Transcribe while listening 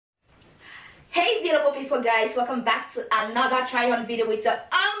Hey beautiful people, guys, welcome back to another try on video with the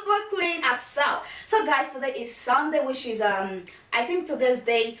Amber Queen herself. So guys, today is Sunday, which is I think today's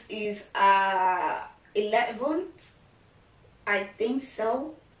date is 11th, I think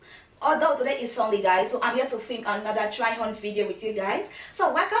so. Although today is Sunday, guys, so I'm here to film another try on video with you guys.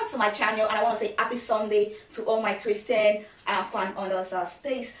 So welcome to my channel, and I want to say happy Sunday to all my Christian fan on the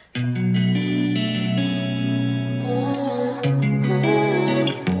space.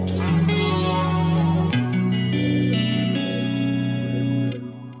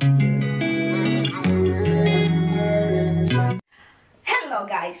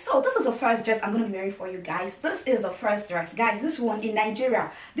 Guys, so this is the first dress I'm gonna be wearing for you guys. This is the first dress, guys. This one in Nigeria,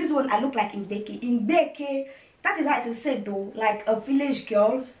 this one I look like in Beke. That is how it is said though, like a village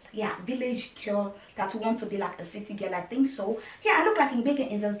girl. Yeah, village girl that want to be like a city girl, I think so. Yeah, I look like in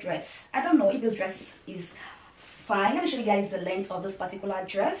Beke in this dress. I don't know if this dress is fine. Let me show you guys the length of this particular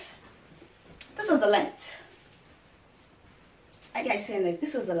dress. This is the length. Are you guys seeing this?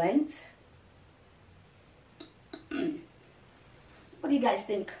 This is the length. What do you guys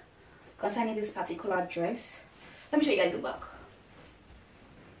think concerning this particular dress? Let me show you guys the back.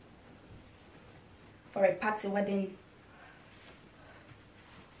 For a party, wedding.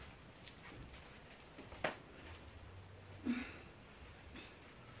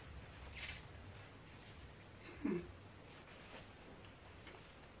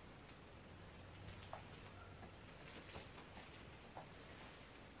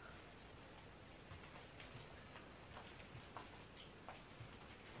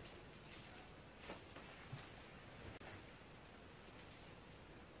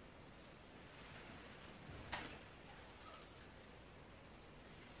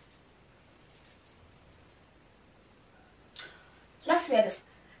 Let's wear this.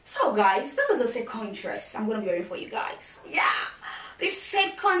 So guys, this is the second dress I'm gonna be wearing for you guys. Yeah, this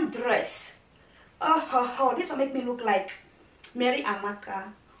second dress. This will make me look like Mary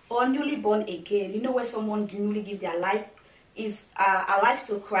Amaka or newly born again. You know, where someone newly give their life is a life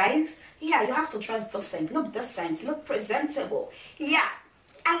to Christ. Yeah, you have to dress decent, look decent, look presentable. Yeah,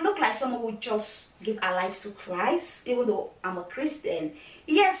 I look like someone who just give a life to Christ, even though I'm a Christian.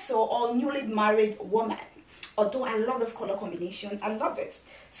 Yes, so or newly married woman. Although I love this color combination, I love it.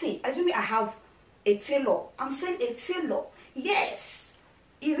 See, assuming I have a tailor, I'm saying a tailor. Yes,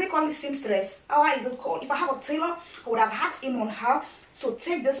 is it called seamstress? How is it called? If I have a tailor, I would have asked him on her to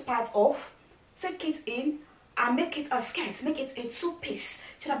take this part off, take it in, and make it a skirt, make it a two-piece.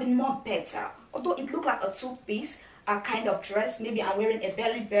 Should have been more better. Although it looked like a two-piece, a kind of dress. Maybe I'm wearing a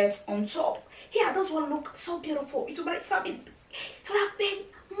belly belt on top. Yeah, those one look so beautiful. It would have been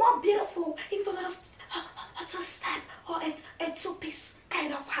more beautiful if it was a two-step or a two-piece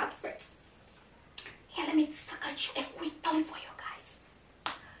kind of outfit. Here, let me take a quick turn for you guys.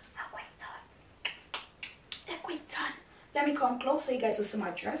 A quick turn. A quick turn. Let me come close so you guys will see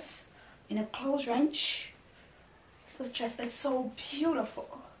my dress in a close range. This dress is so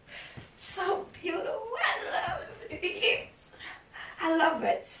beautiful. So beautiful. I love it. I love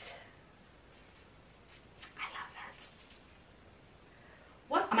it.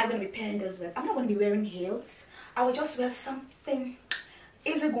 What am I going to be pairing this with? I'm not going to be wearing heels. I will just wear something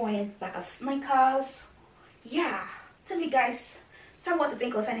easygoing, like a sneakers. Yeah. Tell me guys, tell me what you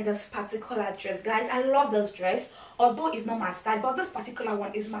think concerning this particular dress, guys. I love this dress, although it's not my style, but this particular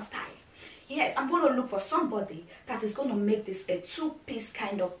one is my style. Yes, I'm going to look for somebody that is going to make this a two-piece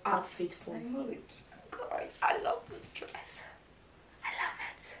kind of outfit for me. Guys, I love this dress. I love it.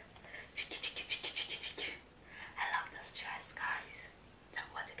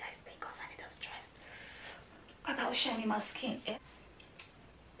 That was shining my skin. It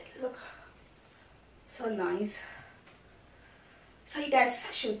look so nice. So you guys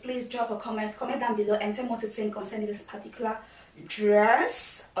should please drop a comment down below and tell me what you think concerning this particular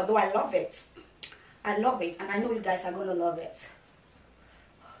dress. Although I love it, and I know you guys are gonna love it.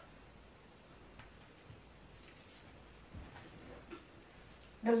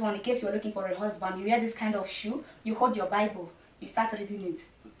 This one, in case you're looking for a husband, you wear this kind of shoe, you hold your Bible, you start reading it,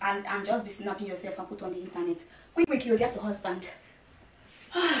 and just be snapping yourself and put on the internet. Quick, you'll get the husband.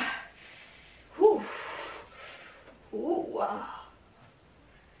 Ooh. Ooh, wow.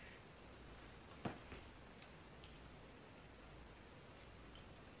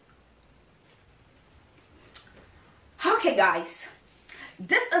 Okay guys,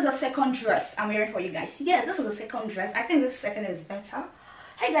 this is the second dress I'm wearing for you guys. Yes, this is the second dress. I think this second is better.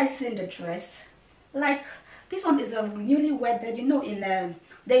 Have you guys seen the dress? Like, this one is a newly wedded, you know, in there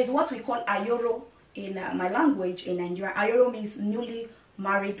is what we call ayoro in my language in Nigeria. Ayoro means newly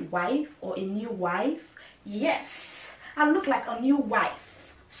married wife or a new wife. Yes, I look like a new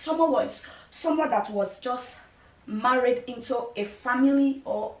wife. Someone was someone that was just married into a family,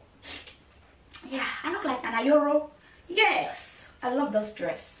 or yeah, I look like an ayoro. Yes, I love this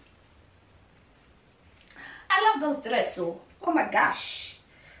dress. I love those dresses. Oh my gosh,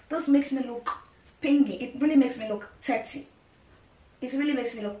 this makes me look pingy. It really makes me look 30. It really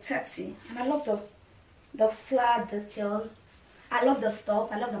makes me look 30. And I love the flower detail. I love the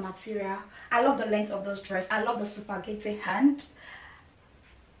stuff. I love the material. I love the length of this dress. I love the spaghetti hand.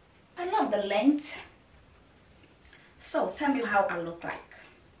 I love the length. So tell me how I look like.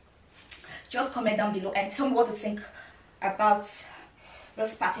 Just comment down below and tell me what you think about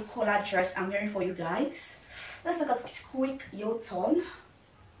this particular dress I'm wearing for you guys. Let's take a quick U-turn.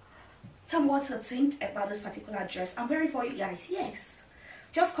 Tell me what you think about this particular dress I'm wearing for you guys. Yes,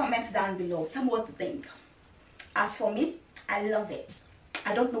 just comment down below. Tell me what you think. As for me, I love it.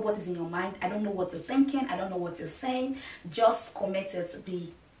 I don't know what is in your mind. I don't know what you're thinking. I don't know what you're saying. Just comment it.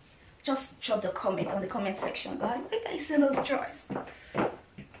 Just drop the comment on the comment section, guys. What guys see those drawers?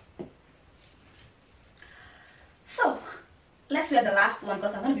 So let's wear the last one,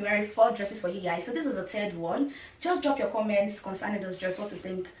 because I'm going to be wearing 4 dresses for you guys. So this is the 3rd one. Just drop your comments concerning this dress, what you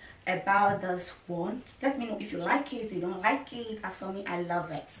think about this one. Let me know if you like it, you don't like it. As for me, I love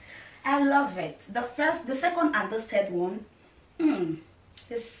it. I love it. The second and this 3rd one,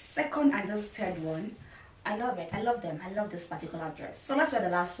 the second and this 3rd one, I love it. I love them. I love this particular dress. So let's wear the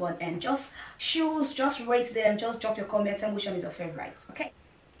last one, and just shoes, just rate them, just drop your comments and which one is your favorite. Okay,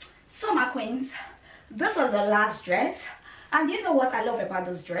 so my queens, this was the last dress. And you know what I love about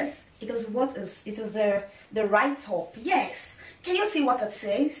this dress? It is the right top. Yes, can you see what it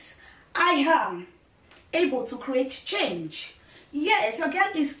says? I am able to create change. Yes, your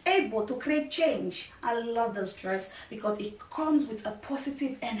girl is able to create change. I love this dress because it comes with a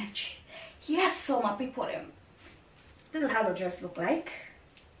positive energy. Yes, so my people, this is how the dress look like.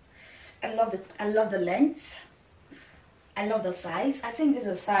 I love the length. I love the size. I think this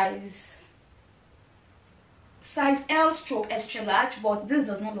is size L stroke extra large, but this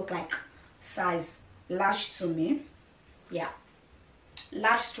does not look like size large to me. Yeah,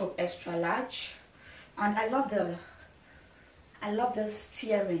 large stroke extra large. And I love this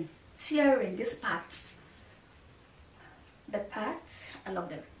tearing this part, the part. I love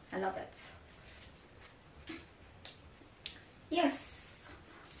them. I love it. Yes,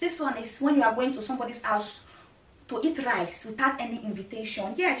 this one is when you are going to somebody's house to eat rice without any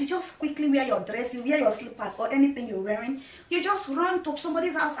invitation. Yes, you just quickly wear your dress, you wear your slippers or anything you're wearing, you just run to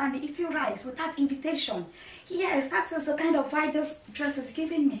somebody's house and be eating rice without invitation. Yes, that is the kind of vibe this dress is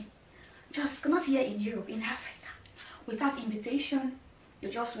giving me. Just not here in Europe, in Africa. Without invitation, you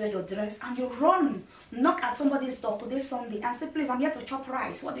just wear your dress and you run, knock at somebody's door today Sunday and say, please, I'm here to chop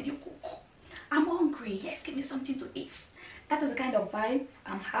rice. What did you cook? I'm hungry. Yes, give me something to eat. That is the kind of vibe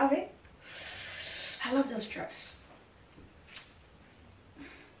I'm having. I love this dress.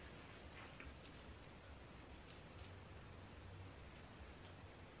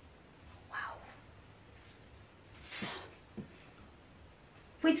 Wow.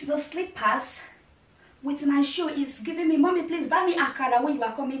 With the slippers, with my shoe, is giving me, mommy, please buy me akara when you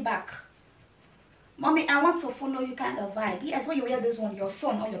are coming back. Mommy, I want to follow you kind of vibe. Yes, when you wear this one, your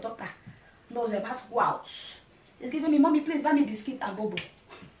son or your daughter knows about to go out. It's giving me, mommy, please buy me biscuit and bobo.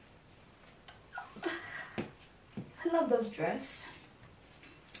 I love this dress.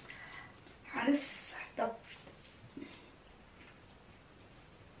 And this the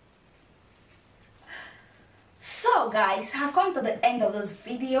So guys, I've come to the end of this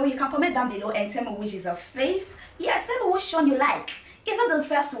video. You can comment down below and tell me which is your fave. Yes, tell me which one you like. Is it the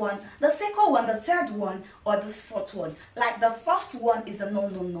first one, the second one, the 3rd one, or this 4th one? Like the first one is a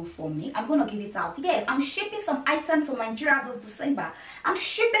no for me. I'm gonna give it out. Yeah, I'm shipping some items to Nigeria this December. I'm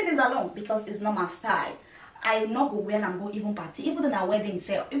shipping this along because it's not my style. I not go wear and go even party. Even though I wear them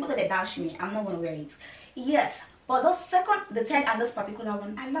itself, even though they dash me, I'm not gonna wear it. Yes, but the second, the 3rd, and this particular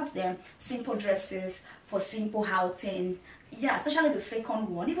one, I love them. Simple dresses for simple outing. Yeah, especially the second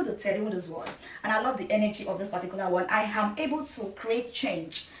one, even the 3rd, even this one. And I love the energy of this particular one. I am able to create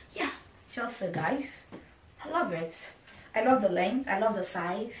change. Yeah, just so guys, I love it. I love the length. I love the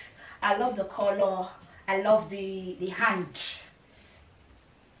size. I love the color. I love the hand.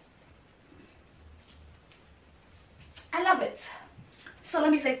 I love it. So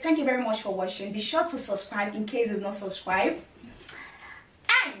let me say thank you very much for watching. Be sure to subscribe in case you've not subscribed.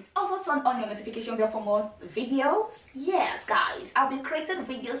 And also turn on your notification bell for more videos. Yes guys, I'll be creating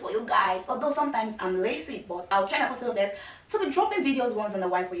videos for you guys, although sometimes I'm lazy, but I'll try my possible best to be dropping videos once in a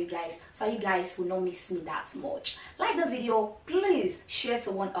while for you guys, so you guys will not miss me that much. Like this video, please share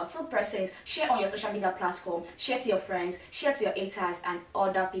to 1 or 2 persons, share on your social media platform, share to your friends, share to your haters and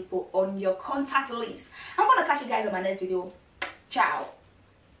other people on your contact list. I'm gonna catch you guys on my next video. Ciao.